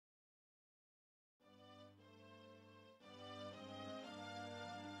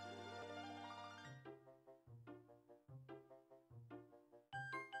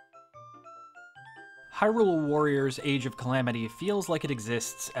Hyrule Warriors Age of Calamity feels like it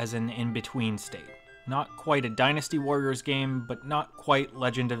exists as an in-between state. Not quite a Dynasty Warriors game, but not quite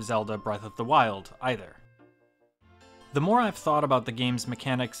Legend of Zelda Breath of the Wild either. The more I've thought about the game's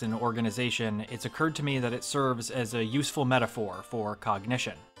mechanics and organization, it's occurred to me that it serves as a useful metaphor for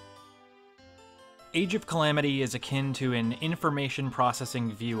cognition. Age of Calamity is akin to an information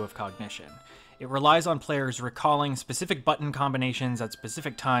processing view of cognition. It relies on players recalling specific button combinations at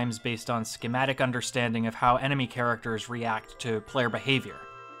specific times based on schematic understanding of how enemy characters react to player behavior.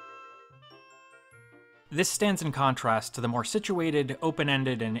 This stands in contrast to the more situated,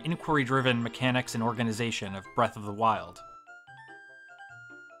 open-ended, and inquiry-driven mechanics and organization of Breath of the Wild.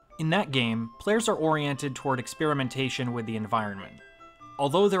 In that game, players are oriented toward experimentation with the environment.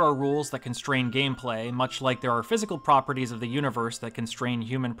 Although there are rules that constrain gameplay, much like there are physical properties of the universe that constrain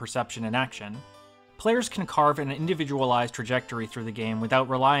human perception and action, players can carve an individualized trajectory through the game without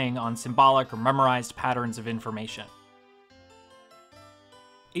relying on symbolic or memorized patterns of information.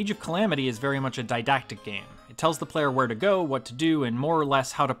 Age of Calamity is very much a didactic game. It tells the player where to go, what to do, and more or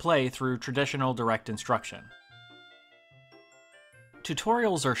less how to play through traditional direct instruction.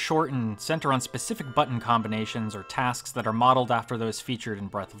 Tutorials are short and center on specific button combinations or tasks that are modeled after those featured in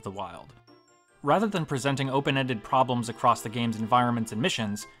Breath of the Wild. Rather than presenting open-ended problems across the game's environments and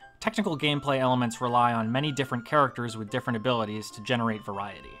missions, technical gameplay elements rely on many different characters with different abilities to generate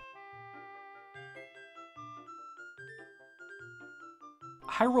variety.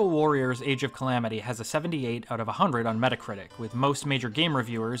 Hyrule Warriors Age of Calamity has a 78 out of 100 on Metacritic, with most major game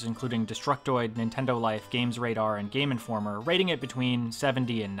reviewers, including Destructoid, Nintendo Life, Games Radar, and Game Informer, rating it between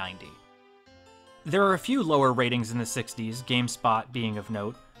 70 and 90. There are a few lower ratings in the 60s, GameSpot being of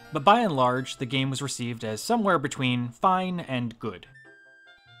note, but by and large, the game was received as somewhere between fine and good.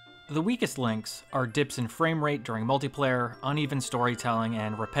 The weakest links are dips in frame rate during multiplayer, uneven storytelling,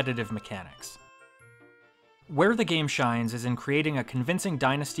 and repetitive mechanics. Where the game shines is in creating a convincing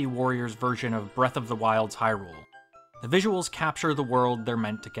Dynasty Warriors version of Breath of the Wild's Hyrule. The visuals capture the world they're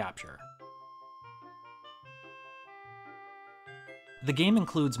meant to capture. The game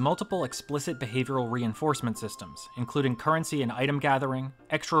includes multiple explicit behavioral reinforcement systems, including currency and item gathering,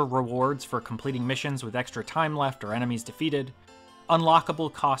 extra rewards for completing missions with extra time left or enemies defeated,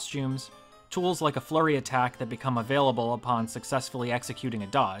 unlockable costumes, tools like a flurry attack that become available upon successfully executing a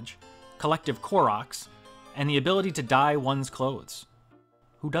dodge, collective Koroks, and the ability to dye one's clothes.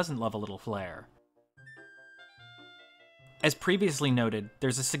 Who doesn't love a little flair? As previously noted,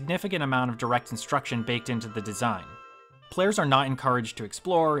 there's a significant amount of direct instruction baked into the design. Players are not encouraged to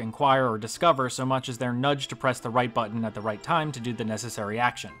explore, inquire, or discover so much as they're nudged to press the right button at the right time to do the necessary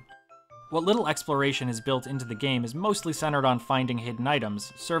action. What little exploration is built into the game is mostly centered on finding hidden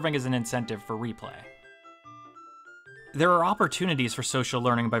items, serving as an incentive for replay. There are opportunities for social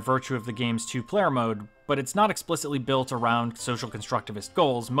learning by virtue of the game's two-player mode, but it's not explicitly built around social constructivist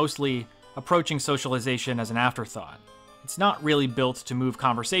goals, mostly approaching socialization as an afterthought. It's not really built to move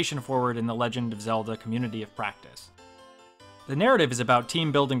conversation forward in the Legend of Zelda community of practice. The narrative is about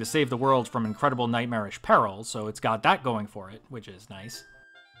team building to save the world from incredible nightmarish peril, so it's got that going for it, which is nice.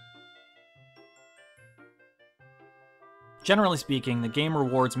 Generally speaking, the game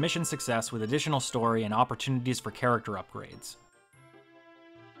rewards mission success with additional story and opportunities for character upgrades.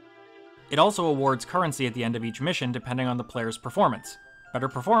 It also awards currency at the end of each mission depending on the player's performance. Better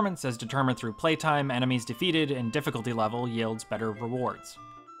performance, as determined through playtime, enemies defeated, and difficulty level, yields better rewards.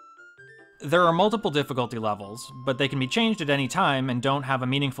 There are multiple difficulty levels, but they can be changed at any time and don't have a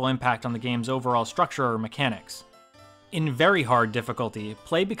meaningful impact on the game's overall structure or mechanics. In very hard difficulty,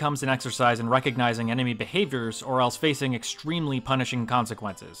 play becomes an exercise in recognizing enemy behaviors or else facing extremely punishing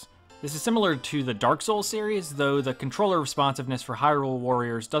consequences. This is similar to the Dark Souls series, though the controller responsiveness for Hyrule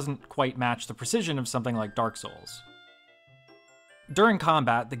Warriors doesn't quite match the precision of something like Dark Souls. During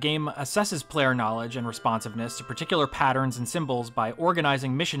combat, the game assesses player knowledge and responsiveness to particular patterns and symbols by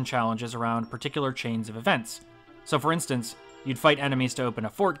organizing mission challenges around particular chains of events. So for instance, you'd fight enemies to open a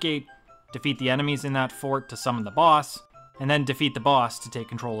fort gate, defeat the enemies in that fort to summon the boss, and then defeat the boss to take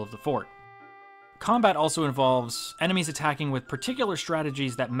control of the fort. Combat also involves enemies attacking with particular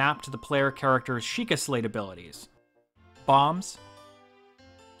strategies that map to the player character's Sheikah Slate abilities. Bombs,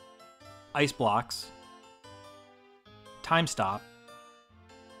 ice blocks, time stop,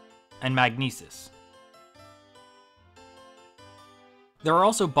 and magnesis. There are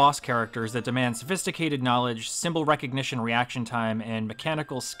also boss characters that demand sophisticated knowledge, symbol recognition reaction time, and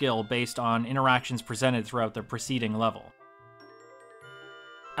mechanical skill based on interactions presented throughout the preceding level.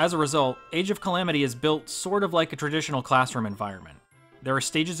 As a result, Age of Calamity is built sort of like a traditional classroom environment. There are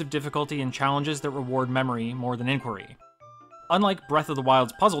stages of difficulty and challenges that reward memory more than inquiry. Unlike Breath of the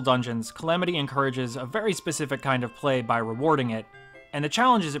Wild's puzzle dungeons, Calamity encourages a very specific kind of play by rewarding it, and the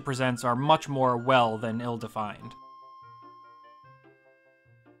challenges it presents are much more well than ill-defined.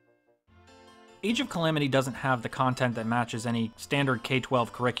 Age of Calamity doesn't have the content that matches any standard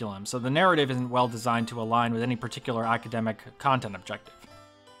K-12 curriculum, so the narrative isn't well designed to align with any particular academic content objective.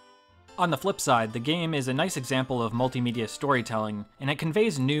 On the flip side, the game is a nice example of multimedia storytelling, and it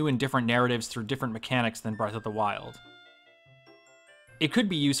conveys new and different narratives through different mechanics than Breath of the Wild. It could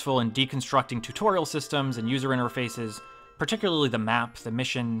be useful in deconstructing tutorial systems and user interfaces, particularly the map, the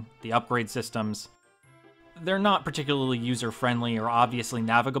mission, the upgrade systems. They're not particularly user-friendly or obviously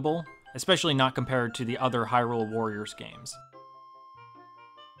navigable, especially not compared to the other Hyrule Warriors games.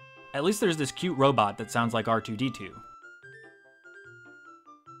 At least there's this cute robot that sounds like R2-D2.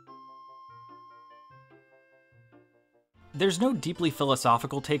 There's no deeply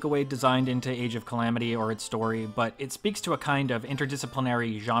philosophical takeaway designed into Age of Calamity or its story, but it speaks to a kind of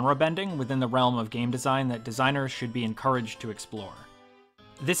interdisciplinary genre bending within the realm of game design that designers should be encouraged to explore.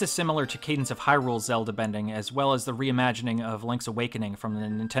 This is similar to Cadence of Hyrule's Zelda bending, as well as the reimagining of Link's Awakening from the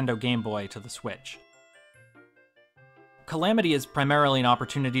Nintendo Game Boy to the Switch. Calamity is primarily an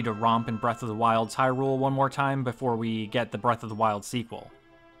opportunity to romp in Breath of the Wild's Hyrule one more time before we get the Breath of the Wild sequel.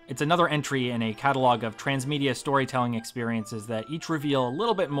 It's another entry in a catalog of transmedia storytelling experiences that each reveal a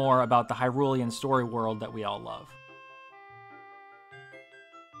little bit more about the Hyrulean story world that we all love.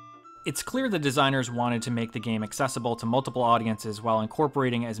 It's clear the designers wanted to make the game accessible to multiple audiences while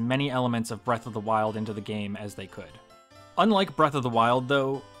incorporating as many elements of Breath of the Wild into the game as they could. Unlike Breath of the Wild,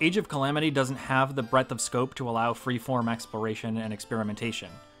 though, Age of Calamity doesn't have the breadth of scope to allow free-form exploration and experimentation.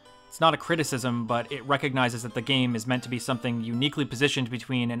 It's not a criticism, but it recognizes that the game is meant to be something uniquely positioned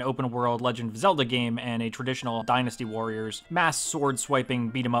between an open-world Legend of Zelda game and a traditional Dynasty Warriors, mass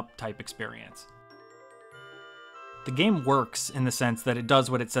sword-swiping beat-em-up type experience. The game works in the sense that it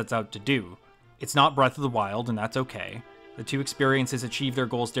does what it sets out to do. It's not Breath of the Wild, and that's okay. The two experiences achieve their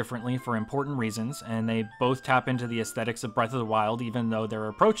goals differently for important reasons, and they both tap into the aesthetics of Breath of the Wild, even though their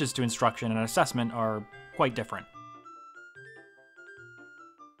approaches to instruction and assessment are quite different.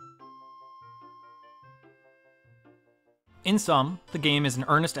 In sum, the game is an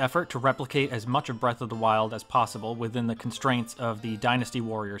earnest effort to replicate as much of Breath of the Wild as possible within the constraints of the Dynasty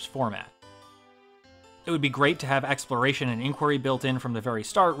Warriors format. It would be great to have exploration and inquiry built in from the very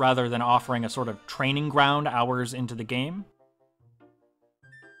start rather than offering a sort of training ground hours into the game.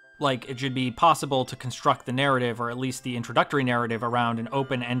 Like, it should be possible to construct the narrative, or at least the introductory narrative, around an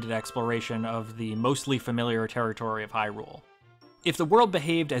open-ended exploration of the mostly familiar territory of Hyrule. If the world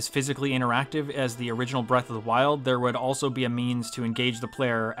behaved as physically interactive as the original Breath of the Wild, there would also be a means to engage the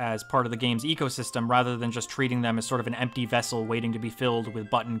player as part of the game's ecosystem rather than just treating them as sort of an empty vessel waiting to be filled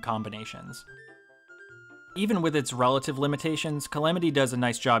with button combinations. Even with its relative limitations, Calamity does a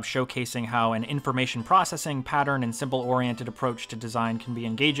nice job showcasing how an information processing, pattern, and symbol-oriented approach to design can be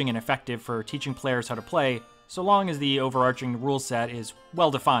engaging and effective for teaching players how to play, so long as the overarching rule set is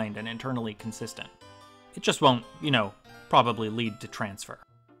well-defined and internally consistent. It just won't, probably lead to transfer.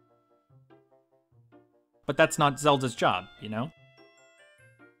 But that's not Zelda's job,